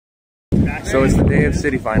So it's the day of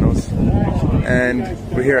City Finals, and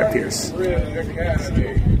we're here at Pierce.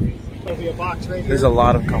 There's a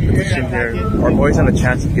lot of competition here. Our boys have a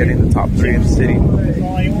chance of getting the top 3 in the city.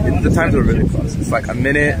 The times are really close. It's like a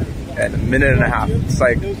minute and a minute and a half. It's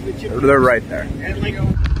like they're right there.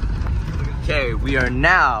 Okay, we are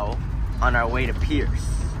now on our way to Pierce.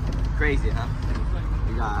 Crazy, huh?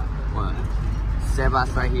 We got what?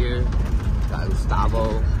 Sebas right here. We got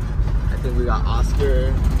Gustavo. I think we got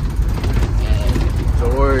Oscar and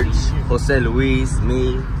George, Jose Luis,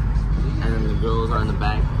 me, and then the girls are in the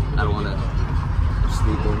back. I don't want to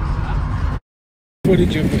sleep in.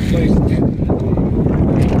 Footage of the place.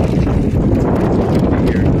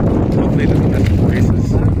 Here, hopefully the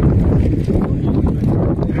races.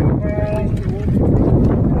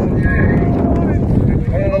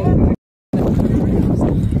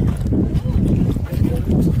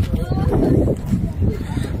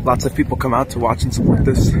 Lots of people come out to watch and support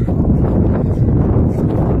this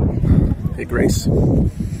big race.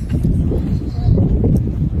 Here's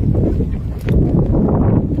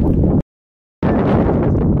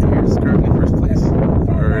currently first place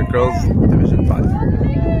for girls Division 5.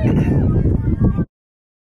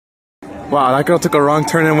 Wow, that girl took a wrong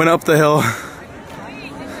turn and went up the hill.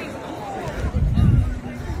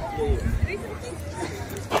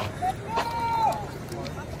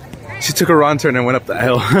 She took a wrong turn and went up that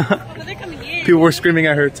hill. People were screaming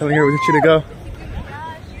at her, telling her we need you to go.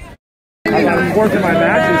 I was working my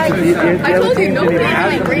matches. I told you, no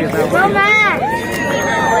match. No match.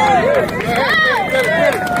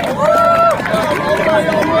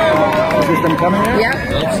 Is this them coming in? Yeah.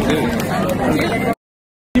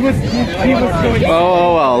 He was going.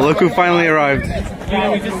 Oh, well, look who finally arrived. It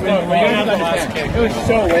was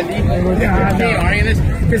so windy. Hey, are you this?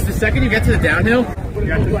 Because the second you get to the downhill, you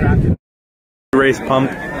got to track it. Race pump.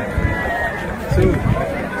 2, 3.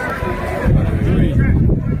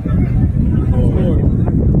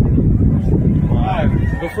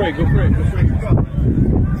 Go for it, go for it, go for it.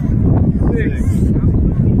 6,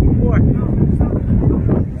 4,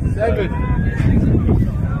 7.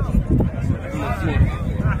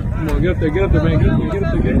 Come on, get up there, man. Get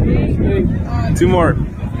up there. 8. 2 more.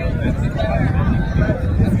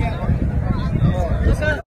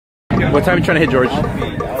 What time are you trying to hit, George?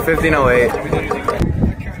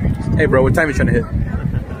 15:08. Hey, bro, what time are you trying to hit?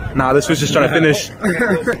 Nah, this was just trying to finish.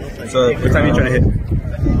 So, what time are you trying to hit?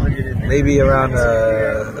 Maybe around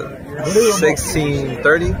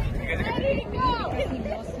 16:30.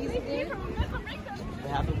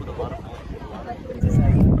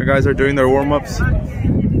 The guys are doing their warm-ups.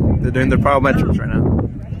 They're doing their plyometrics right now.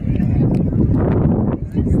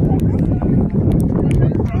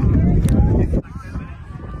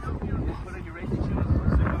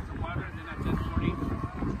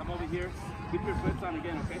 Keep your foots on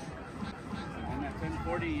again, okay? And at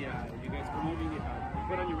 10:40, you guys come over here,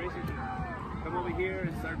 put on your racing shoes. Come over here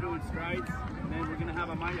and start doing strides, and then we're gonna have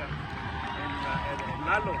a Maya and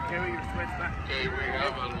Lalo carry your sweats back. Okay, we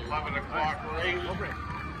have an 11 o'clock race. Over it.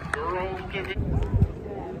 Girls division.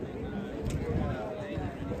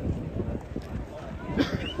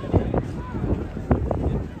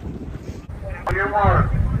 On your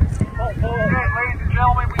mark. Okay, ladies and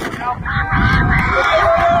gentlemen, we can now.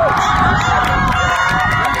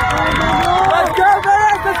 Let's go,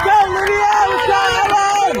 Ellen! Let's go, Lydia! Let's go,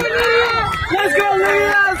 Ellen! Let's go,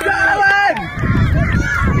 Lydia! Let's go, Ellen!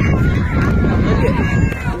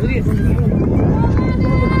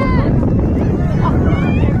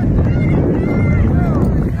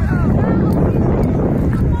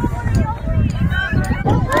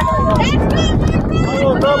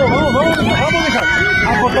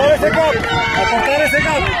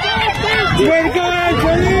 Way to go,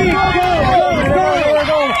 Anthony! Go!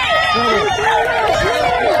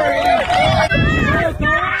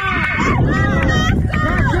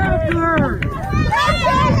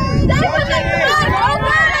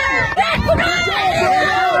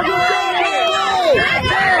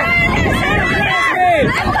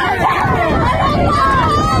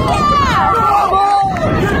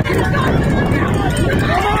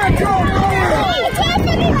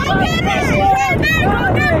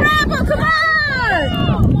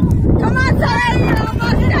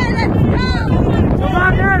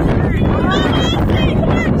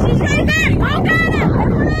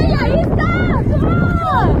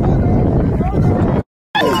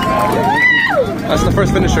 That's the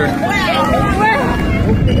first finisher.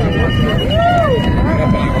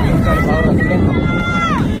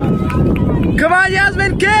 Come on,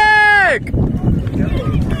 Yasmin, kick!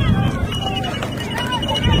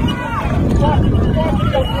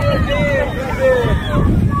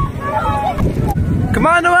 Come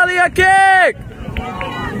on, Noel! Australia kick!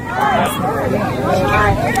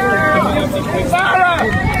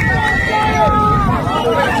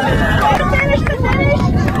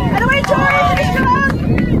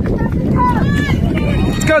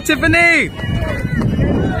 Let's go, Tiffany!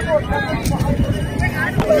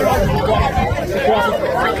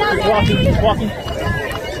 Keep walking.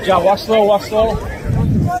 Yeah, walk slow, walk slow.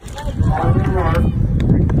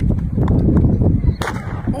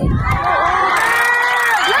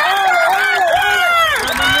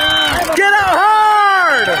 Get out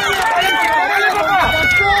hard!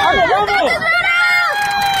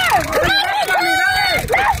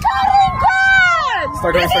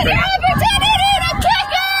 Start going, start going.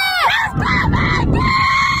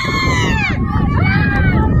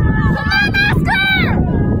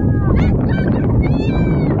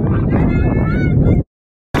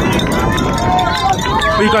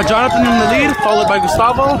 We got Jonathan in the lead, followed by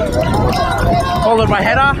Gustavo, followed by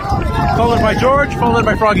Hedda, followed by George, followed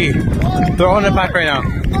by Froggy. They're on it back right now.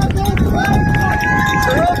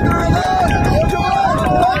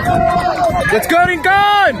 Let's go,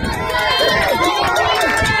 Rincon!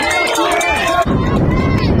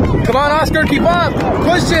 Come on, Oscar, keep up!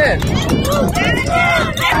 Push it!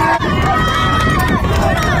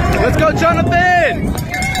 Let's go, Jonathan!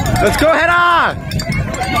 Let's go, Hedda!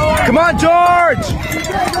 Come on, George!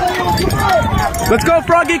 Let's go,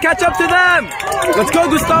 Froggy, catch up to them! Let's go,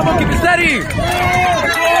 Gustavo, keep it steady!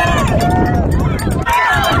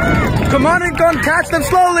 Come on, Rincon, catch them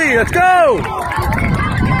slowly! Let's go!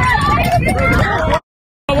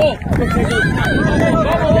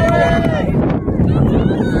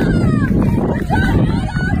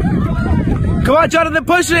 Come on, Jonathan,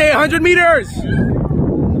 push it! 100 meters!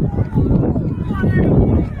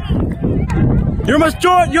 You're almost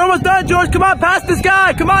done, George! Come on, pass this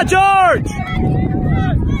guy! Come on, George!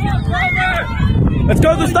 Let's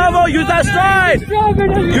go, Gustavo! Use that stride!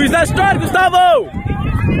 Use that stride, Gustavo!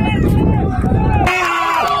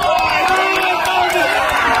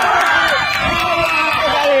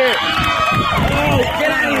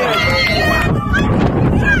 Get out of here!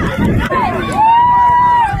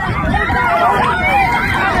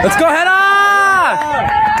 Let's go, Hedda!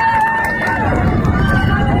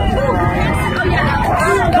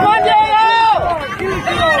 Come on, Diego!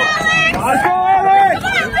 Let's go, Eric!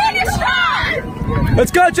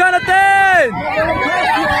 Let's go, Jonathan!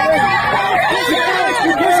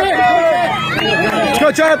 Let's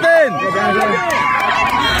go, Jonathan!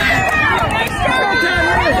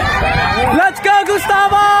 Let's go,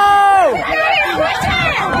 Gustavo!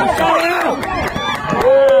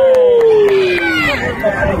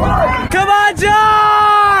 Come on,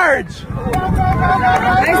 George!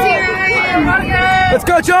 Let's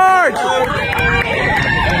go, George!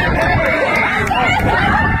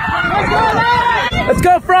 Let's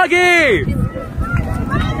go, Froggy!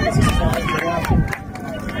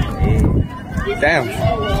 Damn.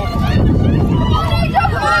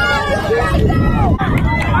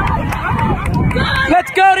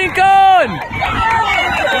 Let's go, Rincon!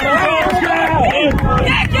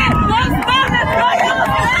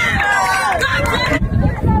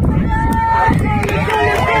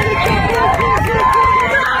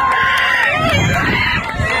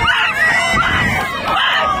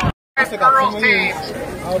 Girls teams.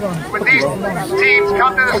 When these teams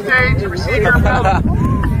come to the stage to receive their medal,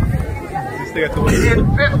 in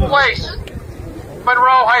 5th place,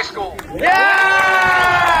 Monroe High School. Yeah!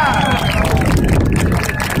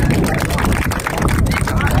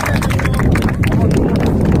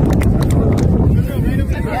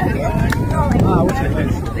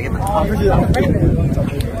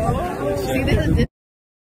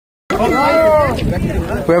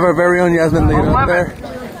 We have our very own Yasmin leader up there.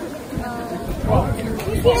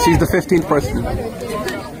 She's the 15th person.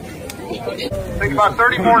 Take about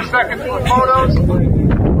 30 more seconds for photos.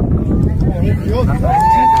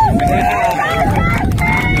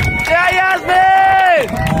 Yeah, Yasmin!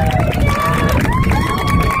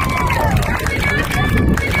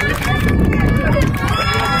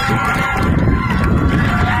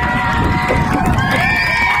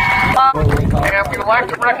 And we would like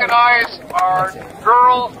to recognize our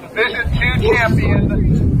girls Division II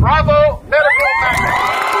champion, Bravo Medical Magnet.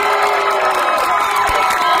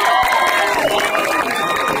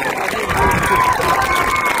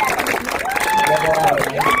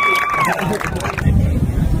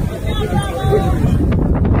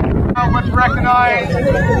 Now let's recognize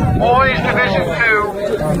Boys Division II,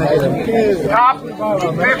 top 15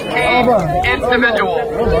 individual.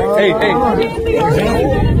 Hey.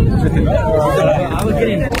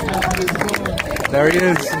 There he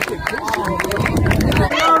is.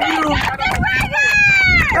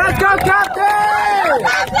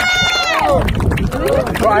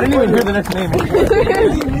 Bro, I didn't even hear the next name.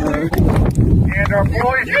 And our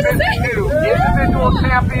boys Division 2 individual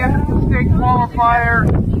champion, state qualifier,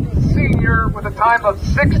 senior with a time of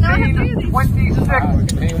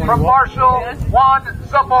 16:26 from Marshall, Juan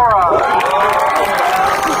Zamora.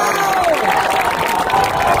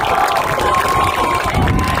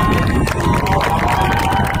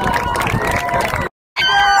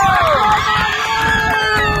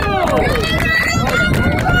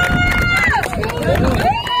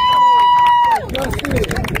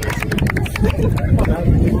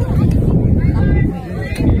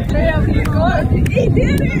 He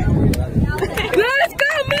did it!